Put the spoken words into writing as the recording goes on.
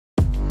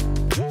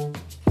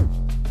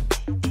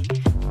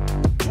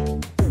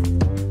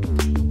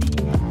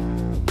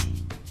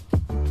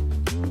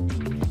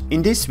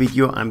In this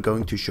video I'm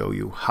going to show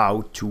you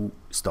how to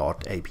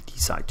start ABT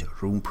Site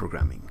Room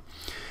Programming.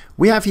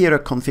 We have here a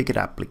configured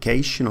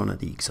application on a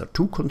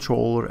DXR2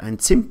 controller,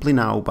 and simply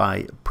now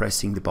by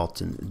pressing the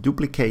button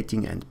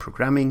Duplicating and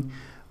Programming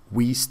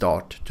we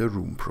start the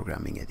Room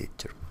Programming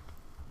editor.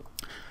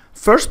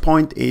 First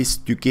point is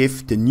to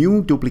give the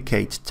new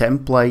duplicate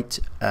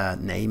template a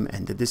name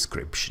and a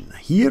description.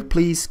 Here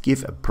please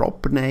give a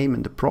proper name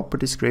and a proper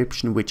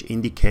description which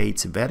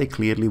indicates very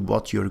clearly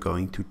what you're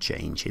going to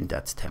change in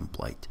that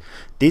template.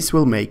 This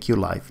will make your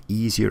life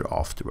easier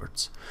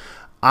afterwards.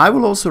 I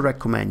will also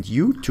recommend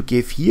you to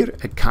give here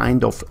a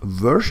kind of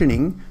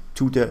versioning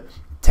to the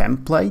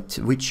template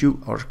which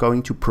you are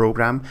going to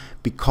program,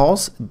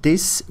 because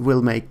this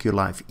will make your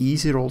life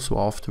easier also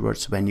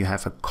afterwards when you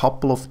have a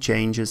couple of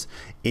changes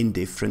in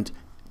different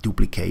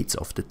duplicates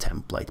of the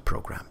template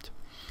programmed.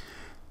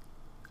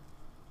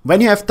 When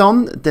you have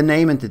done the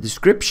name and the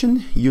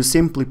description, you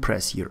simply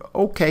press here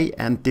OK,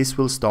 and this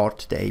will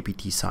start the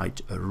ABT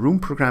Site Room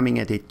Programming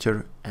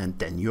editor, and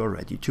then you're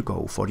ready to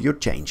go for your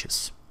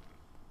changes.